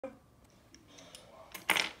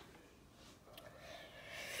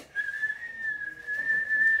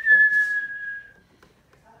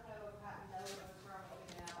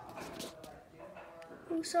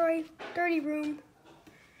sorry, dirty room.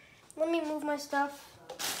 Let me move my stuff.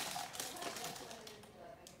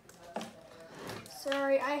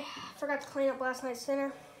 Sorry, I forgot to clean up last night's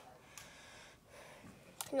dinner.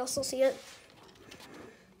 Can y'all still see it?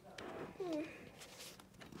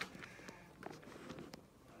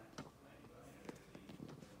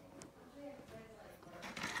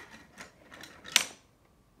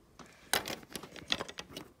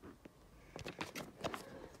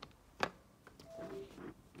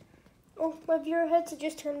 Oh, my viewer headset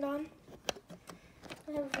just turned on.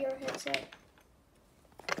 I have a viewer headset.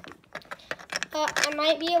 I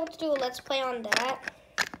might be able to do a Let's Play on that.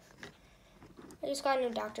 I just got a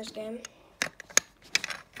new doctor's game.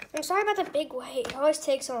 I'm sorry about the big wait. It always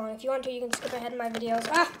takes so long. If you want to, you can skip ahead in my videos.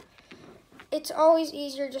 It's always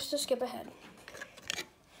easier just to skip ahead.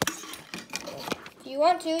 If you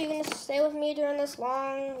want to, you can just stay with me during this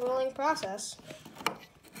long, rolling process.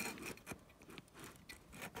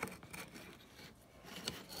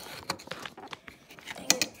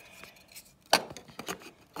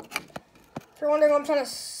 If you're wondering why I'm trying to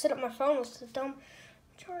sit up my phone with the dumb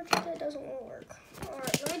charger that doesn't want to work.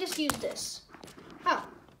 Alright, let me just use this. Oh,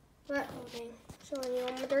 that thing. Showing you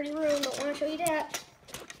my dirty room. Don't want to show you that.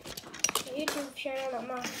 My YouTube channel, not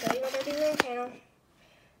my show you my dirty room channel.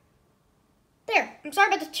 There. I'm sorry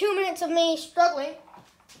about the 2 minutes of me struggling.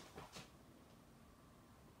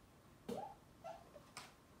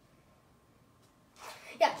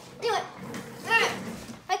 Yeah, anyway. Alright,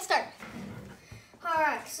 let's start.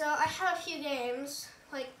 Alright, so I have a few games,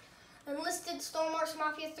 like Enlisted, Stormwars,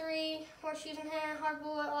 Mafia 3, Horseshoes in Hand, Hard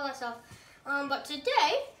Bullet, all that stuff. But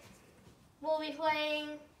today, we'll be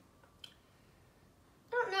playing,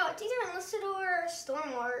 I don't know, it's either Enlisted or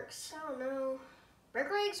Stormworks, I don't know. Brick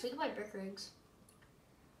Rigs? We can play Brick Rigs.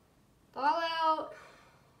 Fallout,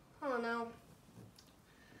 I don't know.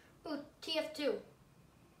 Ooh, TF2.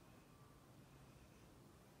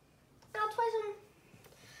 Now let's play some.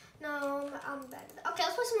 No, I'm bad at that. Okay,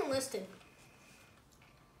 let's play some Enlisted.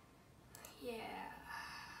 Yeah.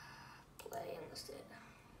 Play Enlisted.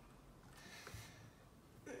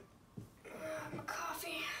 My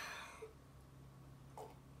coffee.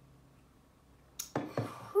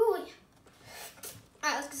 Whew. Alright,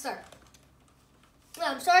 let's get started.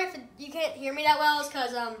 I'm sorry if you can't hear me that well. It's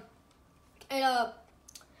because,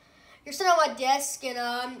 you're sitting on my desk, and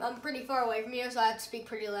I'm pretty far away from you, so I have to speak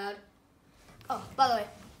pretty loud. Oh, by the way.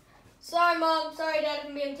 Sorry, Mom. Sorry, Dad,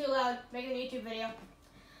 for being too loud. Making a YouTube video.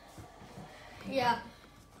 Yeah.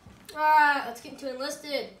 Alright, let's get into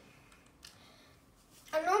Enlisted.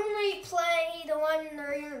 I normally play the one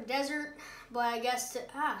where you're in the desert, but I guess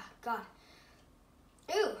God.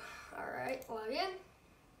 Ooh. Alright, well, again.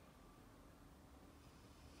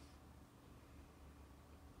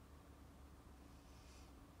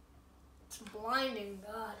 It's blinding.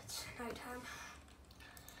 God, it's nighttime.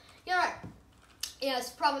 Yeah, alright. Yeah,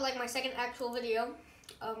 it's probably like my second actual video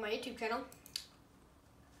of my YouTube channel.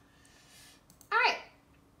 Alright.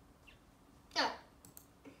 Yeah.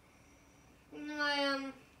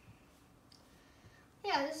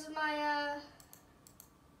 Yeah, this is my,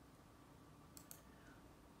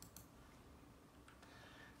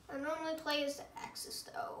 I normally play as the Axis,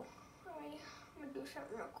 though. Alright, I'm gonna do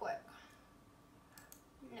something real quick.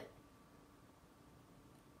 Nope.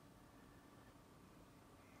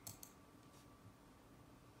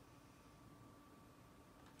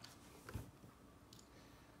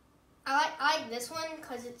 I like this one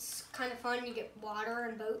because it's kind of fun. You get water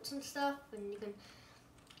and boats and stuff, and you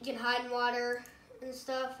can hide in water and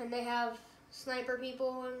stuff. And they have sniper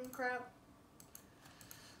people and crap.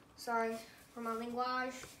 Sorry for my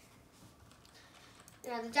language.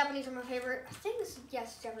 Yeah, the Japanese are my favorite. I think this is,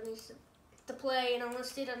 yes, Japanese to play and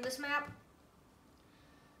Enlisted on this map.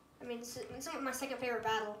 I mean, it's my second favorite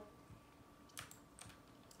battle.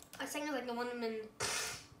 I think it's like the one in.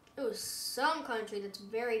 It was some country that's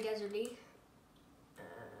very deserty.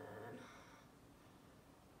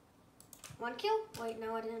 One kill? Wait,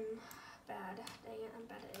 no, I didn't. Bad. Dang it, I'm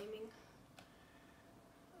bad at aiming.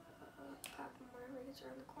 Pop him whenever he gets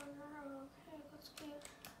around the corner. Okay, let's get.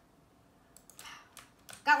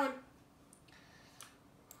 Got one.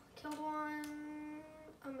 Killed one.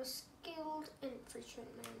 I'm a skilled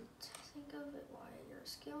infantryman. Think of it. Why you're a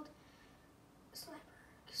skilled sniper.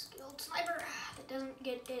 Skilled sniper that doesn't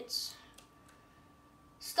get its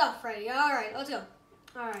stuff ready. Alright, let's go.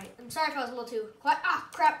 Alright, I'm sorry if I was a little too quiet. Ah,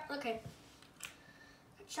 crap. Okay.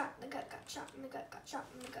 Got shot in the gut, got shot in the gut, got shot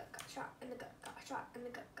in the gut, got shot in the gut, got shot in the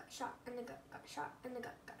gut, got shot in the gut, got shot in the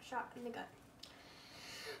gut, got shot in the gut.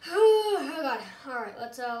 Oh god. Alright,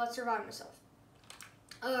 let's revive myself.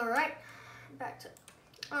 Alright. Back to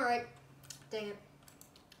Alright. Dang it.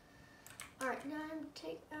 Alright, now I'm gonna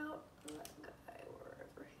take out that guy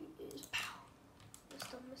wherever he is. Pow!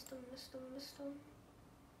 Missed him, missed him, missed him, missed him.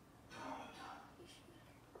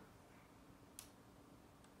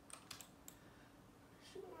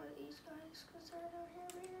 Shoot one of these guys because they're down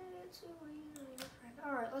here. Let's see what you know, your friend.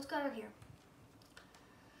 Alright, let's go down here.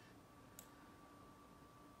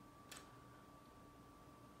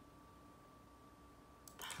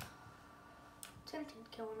 Tempting to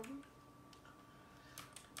kill one of them.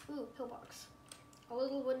 Ooh, pillbox. A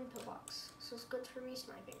little wooden pillbox. This is good for me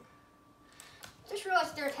sniping. Just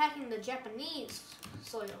realized they're attacking the Japanese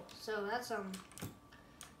soil. So that's or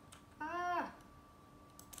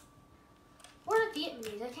the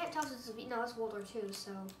Vietnamese. I can't tell if it's no, it's World War II,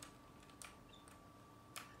 so.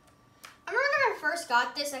 I remember when I first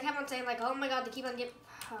got this, I kept on saying like, oh my god, they keep on getting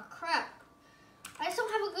crap. I just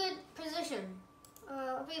don't have a good position.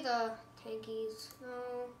 I'll be the tankies.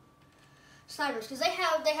 No. Snipers, because they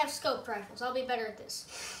have scope rifles. I'll be better at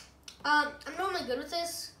this. I'm normally good with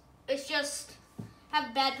this. It's just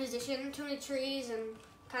have bad position, too many trees, and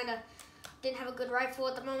kind of didn't have a good rifle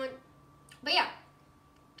at the moment. But yeah,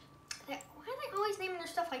 why are they always naming their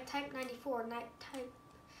stuff like Type 94, Type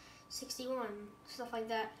 61, stuff like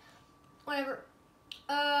that? Whatever.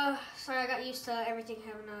 Sorry, I got used to everything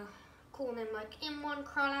having a cool name like M1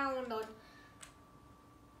 Crown Island on.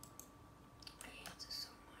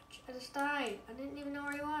 I just died. I didn't even know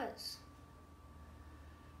where he was.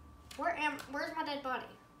 Where's my dead body?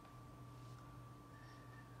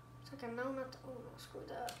 It's like I know not to. Oh no, screw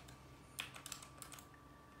that.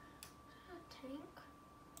 Is that a tank?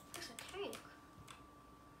 There's a tank.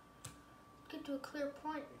 Get to a clear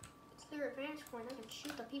point, clear advantage point. I can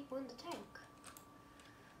shoot the people in the tank.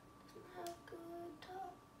 Doesn't have good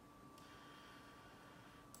top.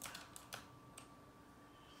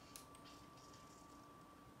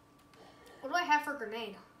 What do I have for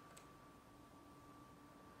grenade?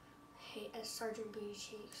 I hate as Sergeant Booty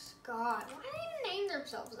Cheeks. God, why do they even name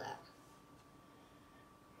themselves that?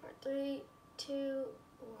 Alright, 3, 2,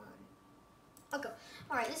 1. Okay.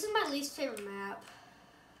 Alright, this is my least favorite map.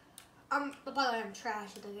 By the way, I'm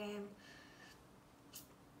trash at the game.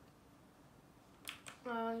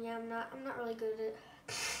 Yeah, I'm not really good at it.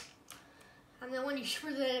 I'm the one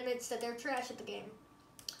YouTuber that admits that they're trash at the game.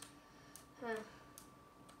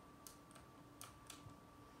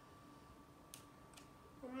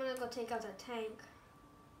 I'm gonna go take out that tank.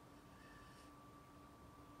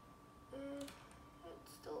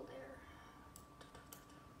 It's still there.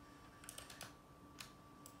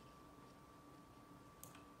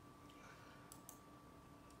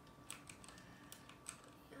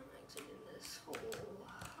 I'm exiting this hole.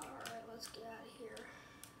 Alright, let's get out of here.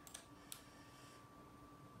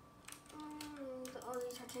 The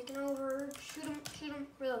Aussies are taking over. Shoot them, shoot them.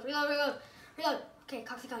 Reload, reload, reload, reload. Okay,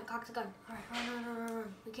 cock the gun, cock the gun. Alright, run, run, run, run,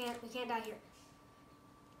 run. We can't die here.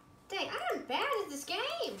 Dang, I am bad at this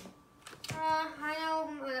game. I know,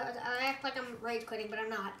 I act like I'm rage quitting, but I'm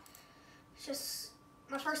not. It's just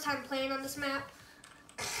my first time playing on this map.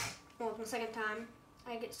 Well, my second time.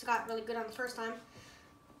 I got really good on the first time.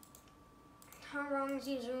 How wrong is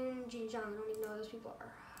Zoom Jinjiang? I don't even know who those people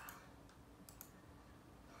are.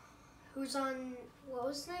 Who's on, what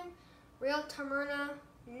was his name? Real Tamerna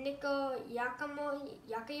Nico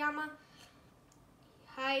Yakayama,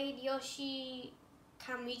 Hideyoshi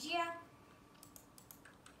Kamijiya,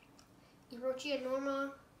 Hirochi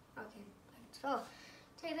Norma. Okay, I can spell.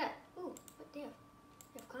 Tell you that. Ooh, what do you have?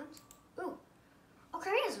 You have guns? Ooh.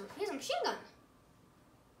 Okay, he has a machine gun.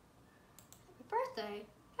 Happy birthday.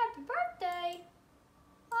 Happy birthday.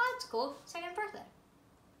 Oh, that's cool. Second birthday.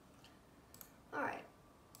 Alright.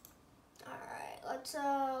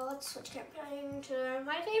 Let's switch campaign to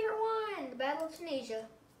my favorite one, the Battle of Tunisia.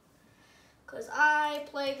 Because I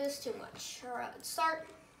play this too much. Alright, let's start.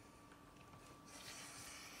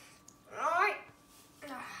 Alright.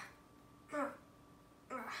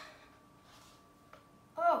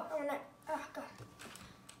 Oh, my neck. Oh, God.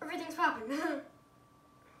 Everything's popping.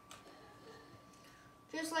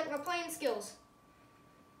 Just like my playing skills.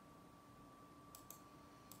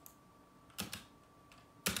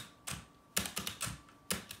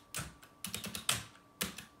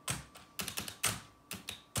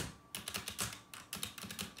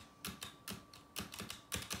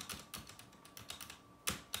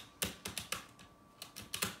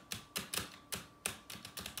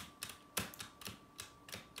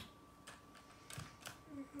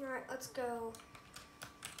 Alright, let's go.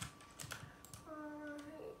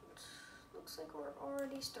 Alright, looks like we're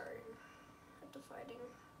already starting at the fighting.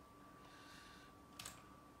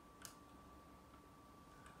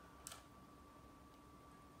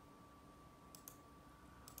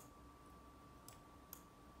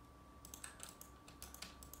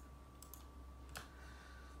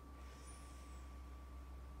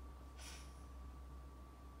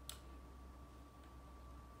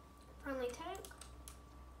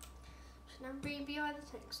 Never be behind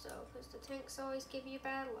the tanks though, because the tanks always give you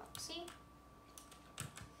bad luck. See?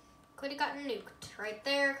 Could have gotten nuked right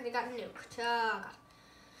there. Could have gotten nuked. Oh god.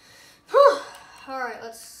 Whew. All right,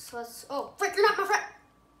 let's. Oh, frick! You're not my friend.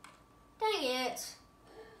 Dang it!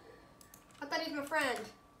 I thought he was my friend.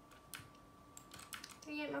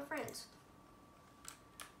 You ain't my friends.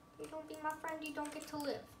 You don't be my friend. You don't get to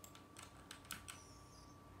live.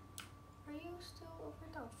 Are you still over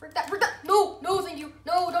there? Frick that! Frick that! No! No, thank you.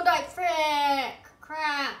 No, don't die. Frick!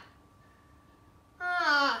 Crap!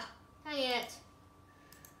 Ah! Dang it!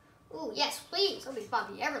 Ooh, yes, please. I'll be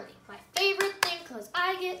Bobby Everly. My favorite thing, because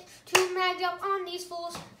I get too magged up on these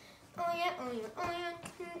fools. Oh, yeah, oh, yeah, oh, yeah.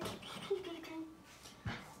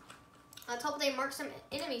 Let's hope they mark some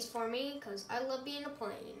enemies for me, because I love being a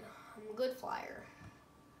plane. I'm a good flyer.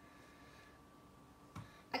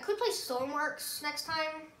 I could play Stormworks next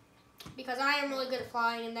time, because I am really good at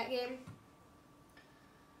flying in that game.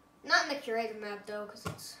 Not in the curated map, though, because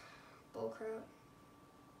it's bullcrap.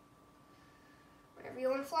 Whenever you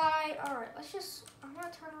want to fly, alright, let's just, I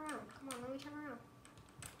want to turn around. Come on, let me turn around.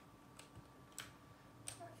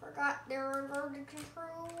 I forgot there are inverted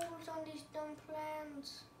controls on these dumb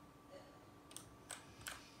plans.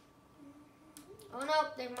 Oh no,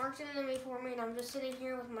 they marked an enemy for me and I'm just sitting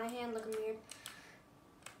here with my hand looking weird.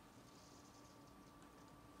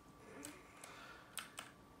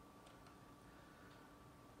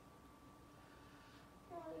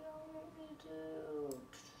 What do y'all want me to do?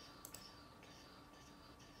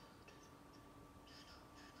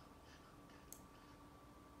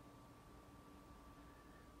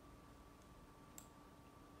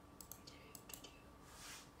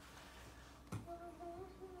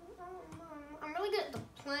 I'm really good at the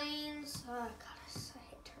planes. Oh, God, I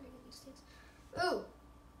hate turning in these things. Ooh,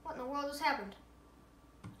 what in the world just happened?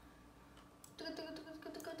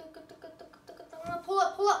 Pull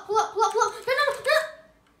up, pull up, pull up, pull up, pull up. No, no, no.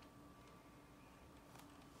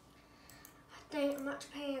 Dang, I'm not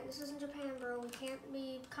Japan. This isn't Japan, bro. We can't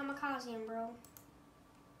be kamikaze, bro.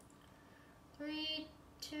 3,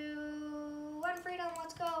 2, 1, freedom.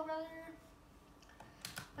 Let's go, brother.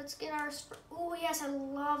 Let's get our. Oh yes, I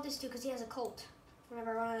love this dude because he has a Colt.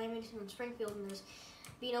 Whenever I run an ammunition in Springfield and there's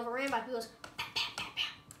being overran by people, goes pow, pow, pow,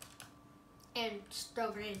 pow, and just throw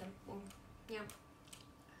grenades at them. Well, yeah.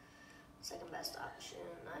 Second best option.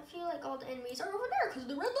 I feel like all the enemies are over there because of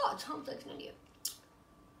the red dots. I'm like an idiot.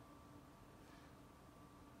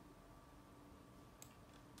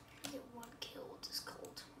 I get 1 kill with this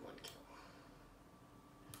Colt. 1 kill.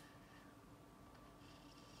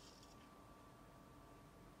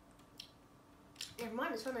 Never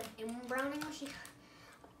mind, it's from an M Browning machine. Okay.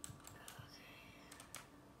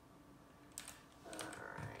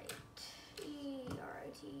 Alright.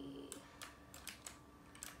 Alrighty.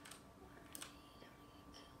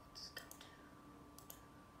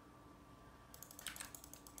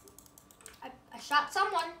 I shot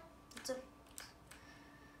someone.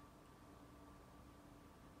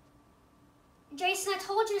 Jason, I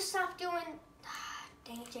told you to stop doing.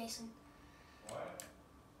 Dang it, Jason. What?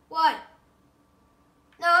 What?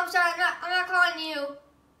 No, I'm sorry. I'm not calling you.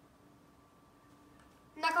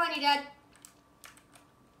 I'm not calling you, Dad.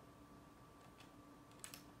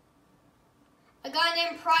 A guy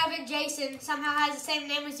named Private Jason somehow has the same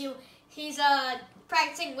name as you. He's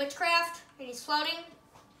practicing witchcraft and he's floating.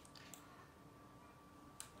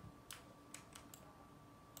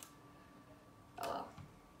 Oh well.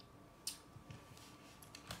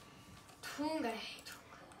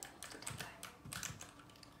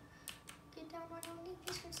 Get down on your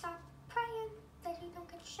knees and stop praying that you don't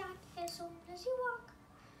get shot as soon as you walk.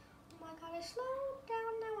 Oh my God, I slowed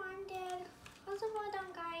down, now I'm dead. Because of a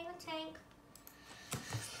dumb guy in a tank.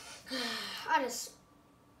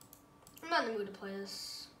 I'm not in the mood to play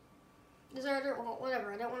this. Deserter, well,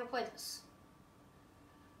 whatever, I don't want to play this.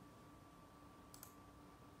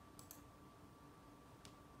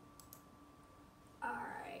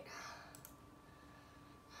 Alright.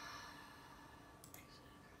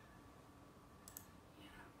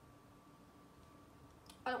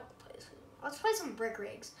 I don't want to play this anymore. Let's play some brick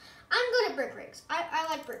rigs. I'm good at brick rigs. I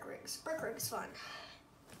like brick rigs. Brick rigs is fun.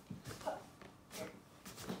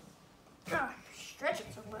 Stretching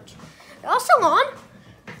so much. You're also on?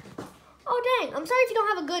 Oh dang, I'm sorry if you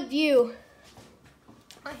don't have a good view.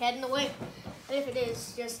 My head in the way. And if it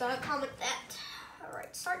is, just comment that.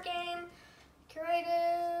 Alright, start game.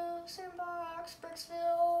 Curative, sandbox,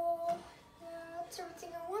 Bricksville. That's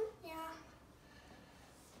everything I want. Yeah.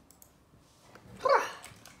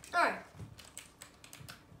 Alright.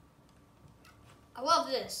 I love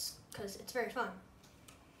this because it's very fun.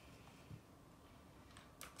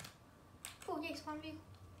 Oh, yes, one view.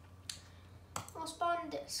 I'll spawn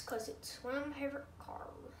this because it's one of my favorite cars.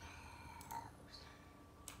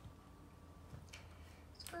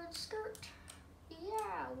 Skirt, skirt.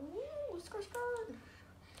 Yeah, woo, skirt, skirt.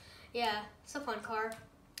 Yeah, it's a fun car.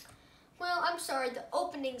 Well, I'm sorry, the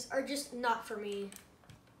openings are just not for me.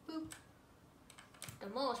 Boop.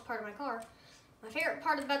 Demolish part of my car. My favorite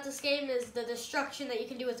part about this game is the destruction that you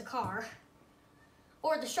can do with the car.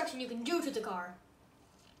 Or destruction you can do to the car.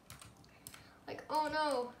 Like, oh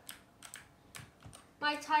no.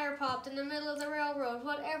 My tire popped in the middle of the railroad.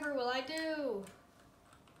 Whatever will I do?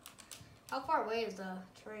 How far away is the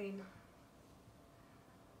train?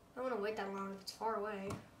 I don't want to wait that long if it's far away.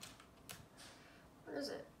 Where is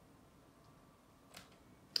it?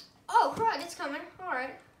 Oh, right, it's coming. All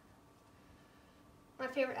right. My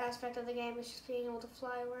favorite aspect of the game is just being able to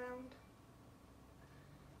fly around.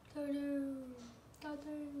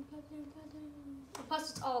 Plus,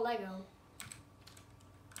 it's all Lego.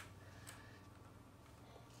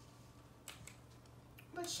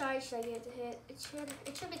 Which side should I get to hit?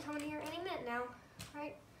 It should be coming here any minute now,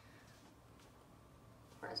 right?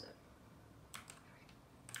 Where is it?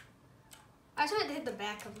 I just wanted to hit the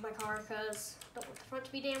back of my car because I don't want the front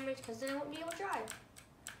to be damaged because then I won't be able to drive.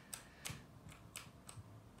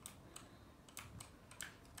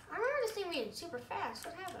 I remember this thing being super fast.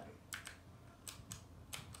 What happened?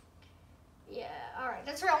 Yeah, alright,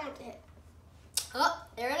 that's where I want to hit. Oh,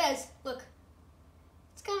 there it is. Look.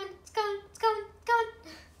 It's coming, it's coming, it's coming, it's coming.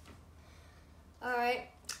 Alright.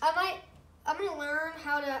 I'm gonna learn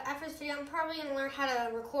how to, after this video, I'm probably gonna learn how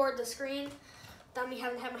to record the screen without me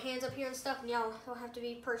having to have my hands up here and stuff, and y'all don't have to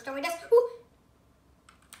be perched on my desk. Ooh.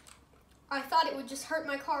 I thought it would just hurt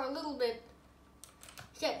my car a little bit.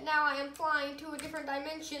 Yet now I am flying to a different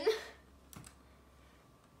dimension.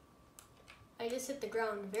 I just hit the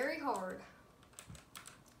ground very hard.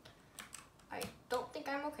 I don't think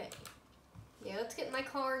I'm okay. Yeah, let's get in my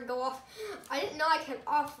car and go off. I didn't know I could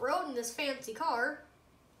off-road in this fancy car.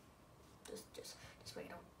 Just wait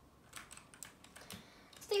on.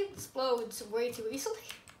 This thing explodes way too easily.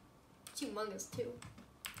 It's humongous too.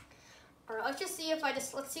 Alright, let's just see if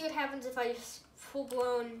let's see what happens if I just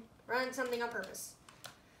full-blown run something on purpose.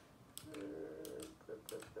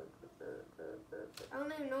 I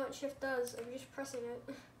don't even know what shift does. I'm just pressing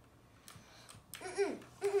it.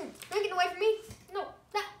 Don't get away from me. No,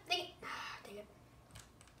 nah, dang it. Dang it.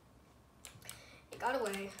 It got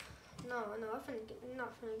away. No, I'm not finna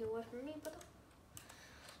get away from me, but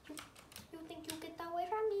you think you get away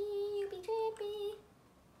from me, you be trippy.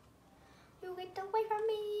 You get away from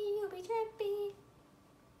me, you be trippy.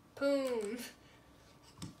 Boom.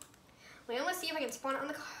 Wait, I'm gonna see if I can spawn it on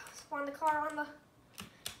the car. Spawn the car on the.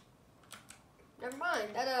 Never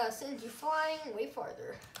mind. That sends you flying way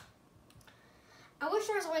farther. I wish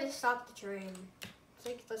there was a way to stop the train.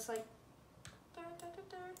 Let's like.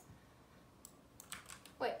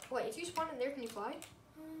 Wait. If you spawn in there, can you fly?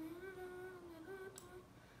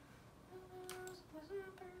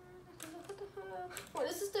 What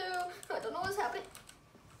does this do? I don't know what's happening.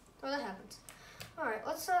 Oh, that happens. All right,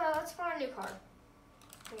 let's spawn a new car.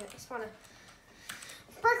 Okay, let's spawn a.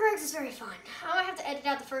 Break Regs is very fun. I might have to edit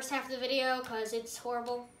out the first half of the video because it's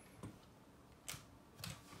horrible.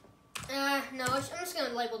 No, I'm just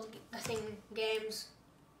gonna label the thing games.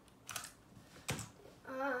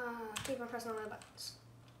 Keep on pressing all the buttons.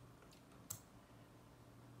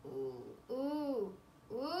 Ooh.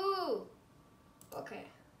 Okay,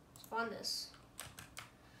 spawn this.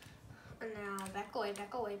 And now back away.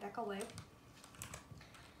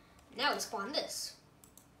 Now we spawn this.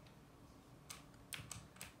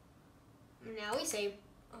 Now we save.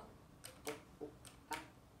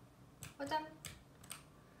 What's that?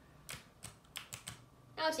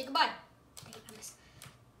 Now we say goodbye. Dang it, I missed.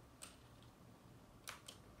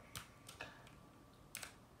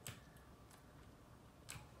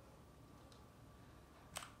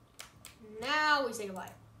 Now we say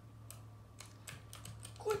goodbye.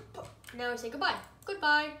 Now we say goodbye.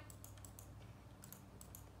 Goodbye.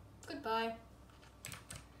 Goodbye.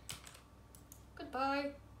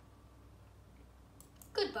 Goodbye.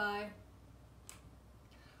 Goodbye.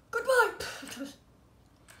 Goodbye.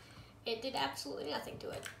 It did absolutely nothing to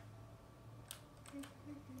it.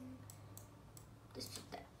 This is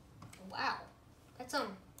that. Wow. That's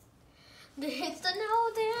it's the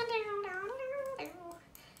no down.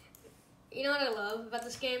 You know what I love about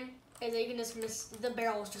this game is that you can just miss the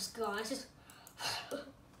barrel's just gone. It's just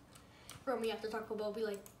throw me after Taco Bell. Be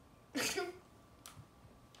like,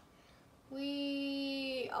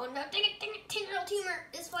 oh no, dang it, tingle tumor.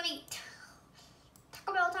 It's funny.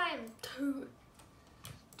 Taco Bell time.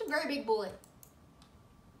 It's a very big bullet.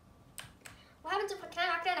 What happens if can I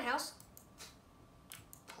knock down a house?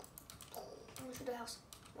 wanna shoot the house.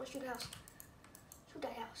 I wanna shoot the house. Shoot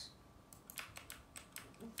that house.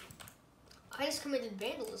 I just committed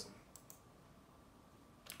vandalism.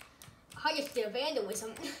 I just did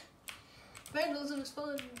vandalism. Vandalism is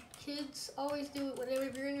fun. Kids always do it whenever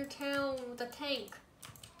you're in your town with a tank.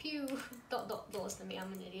 Pew. Don't listen to me.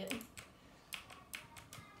 I'm an idiot.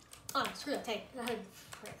 Oh, screw that tank.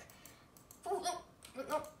 Frick. Oh, no.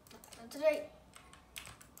 Not today.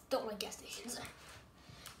 Don't like gas stations.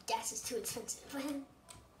 Gas is too expensive.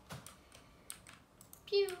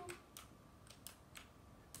 Pew.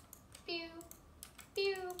 Pew.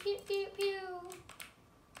 Pew. Pew. Pew. Pew.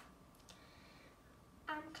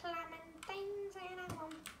 I'm climbing things and I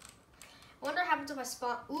won't. I wonder what happens if I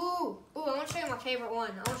spawn. Ooh, I want to show you my favorite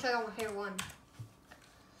one. I want to show you my favorite one.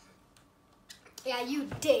 Yeah, you,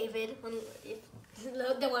 David.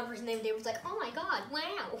 The one person named David was like, oh my god,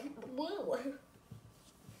 wow, whoa.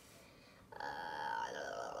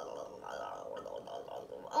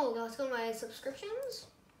 Oh, let's go to my subscriptions.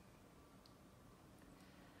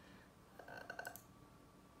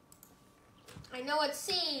 I know it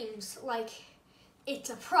seems like it's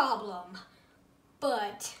a problem,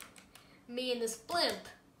 but me and this blimp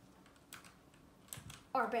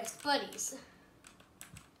are best buddies.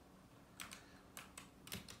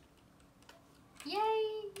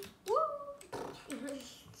 Yay! Woo!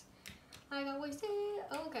 I got wasted.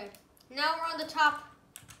 Okay. Now we're on the top.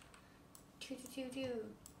 Pew pew pew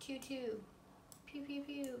pew pew pew pew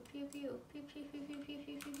pew pew pew pew pew pew pew pew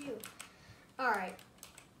pew pew pew. All right.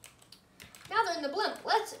 Now they're in the blimp.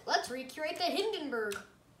 Let's recreate the Hindenburg.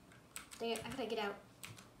 Dang it! I gotta get out.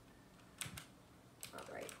 All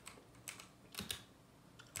right.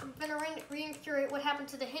 I'm gonna recreate what happened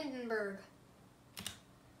to the Hindenburg.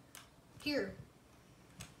 Here.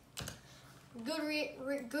 Good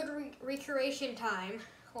recreation time.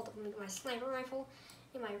 Hold up, let me get my sniper rifle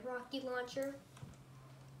and my rocket launcher.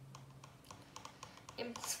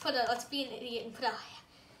 And let's be an idiot and put a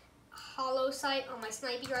hollow sight on my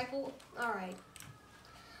snipey rifle. Alright.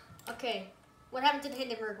 Okay. What happened to the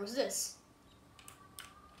Hindenburg was this.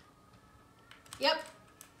 Yep.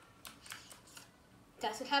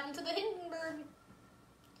 That's what happened to the Hindenburg.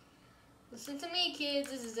 Listen to me, kids.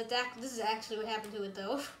 This is actually what happened to it,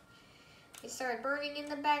 though. It started burning in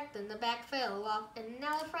the back, then the back fell off, and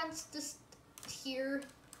now the front's just here.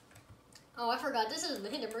 Oh, I forgot. This isn't the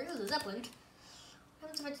Hindenburg. This is a Zeppelin.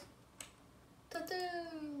 What happens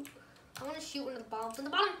if I want to shoot one of the bombs on the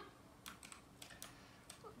bottom.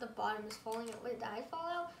 The bottom is falling out. Wait, did I fall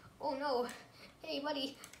out? Oh no! Hey,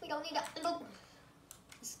 buddy, we don't need that.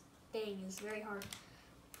 This thing is very hard.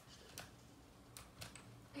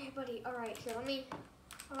 Hey, buddy. All right, here. Let me.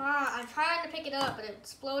 I'm trying to pick it up, but it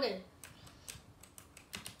exploded.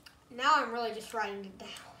 Now I'm really just writing it down.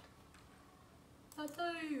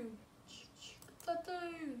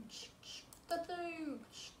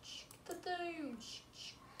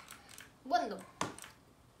 What in the?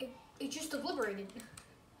 It just obliterated.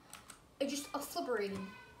 It just obliterated.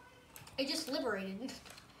 It just liberated.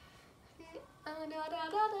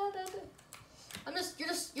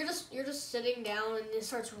 You're just sitting down and it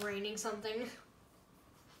starts raining something.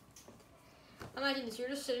 Imagine this. You're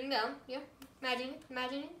just sitting down. Yeah. Imagine it. Yeah,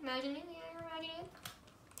 you're imagining it.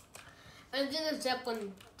 And then the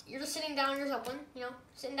Zeppelin. You're just sitting down in your Zeppelin. You know,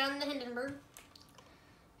 sitting down in the Hindenburg,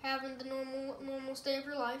 having the normal day of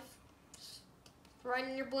your life, just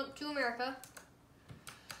riding your blimp to America.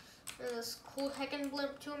 And this cool heckin'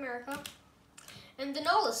 blimp to America. And then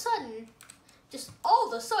all of a sudden,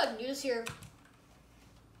 you just hear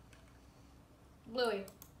bluey,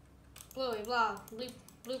 blah, bleep,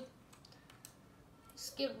 bloop.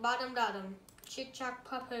 Skip bottom dottom, chick chock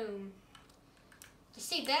papoom. You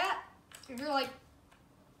see that? And you're like,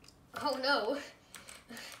 oh no.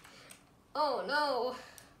 Oh no.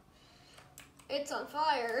 It's on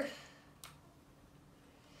fire.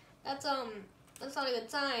 That's not a good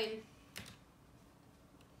sign.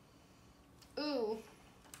 Ooh.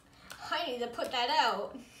 I need to put that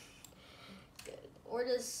out. Or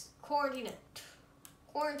just quarantine it.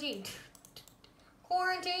 Quarantine.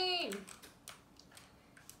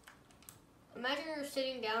 Imagine you're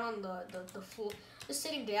sitting down on the floor, just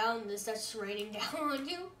sitting down and it starts raining down on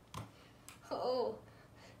you. Oh,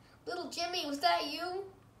 little Jimmy, was that you?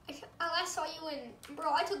 I saw you in,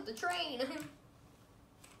 bro, I took the train.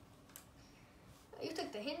 You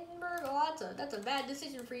took the Hindenburg? Oh, that's a bad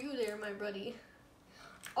decision for you there, my buddy.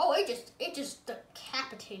 Oh, it just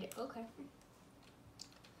decapitated. Okay.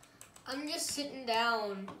 I'm just sitting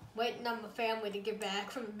down, waiting on my family to get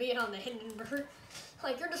back from being on the Hindenburg.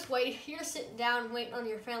 Like, you're just sitting down, waiting on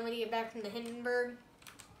your family to get back from the Hindenburg.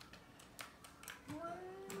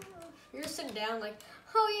 You're sitting down like,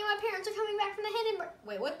 oh yeah, my parents are coming back from the Hindenburg.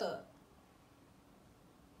 Wait, what the?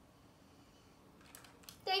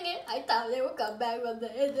 Dang it, I thought they would come back from the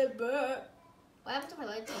Hindenburg. What happened to my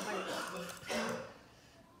lights on fire?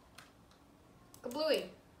 Kablooey.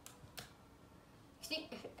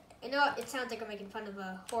 You know what? It sounds like I'm making fun of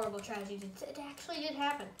a horrible tragedy. It actually did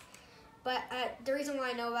happen. But the reason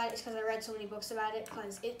why I know about it is because I read so many books about it,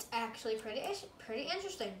 because it's actually pretty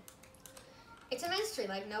interesting. It's a mystery.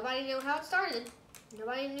 Like, nobody knew how it started.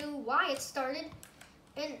 Nobody knew why it started.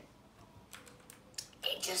 And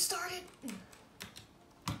it just started. Boom,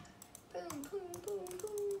 boom, boom,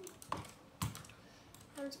 boom.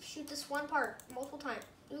 I have to shoot this one part multiple times.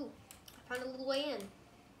 Ooh, I found a little way in.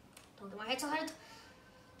 Don't get my head sliced.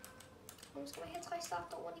 I'm just get my head sliced off.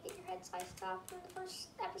 Don't want to get your head sliced off in the first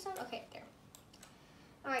episode. Okay, there.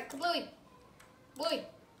 Alright, kablooey. Bluey.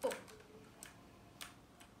 Boom.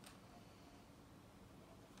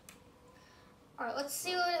 Alright, let's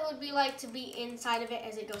see what it would be like to be inside of it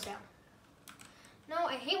as it goes down. No,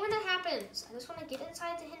 I hate when that happens. I just want to get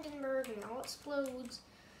inside the Hindenburg and it all explodes.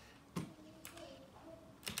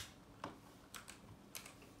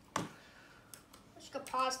 Wish you could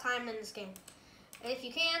pause time in this game. And if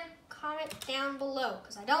you can, comment down below,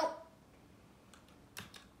 because I don't.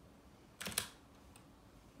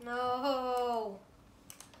 No.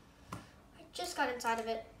 I just got inside of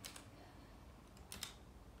it.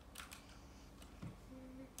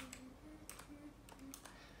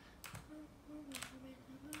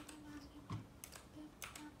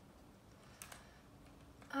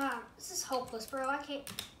 This is hopeless, bro. I can't.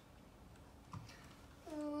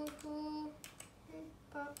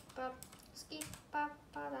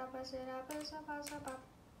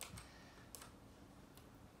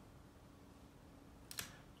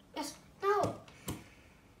 Yes. No.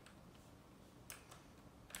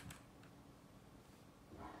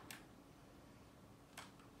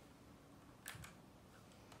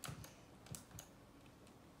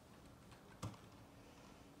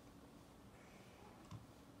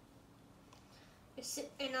 You're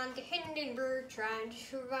sitting on the Hindenburg trying to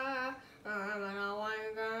survive. I'm gonna want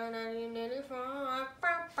to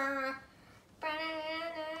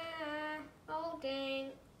oh dang.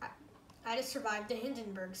 I just survived the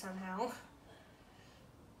Hindenburg somehow.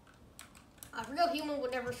 A real human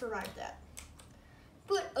would never survive that.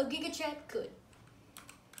 But a Giga Chat could.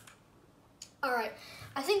 Alright,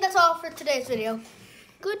 I think that's all for today's video.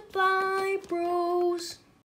 Goodbye, bro.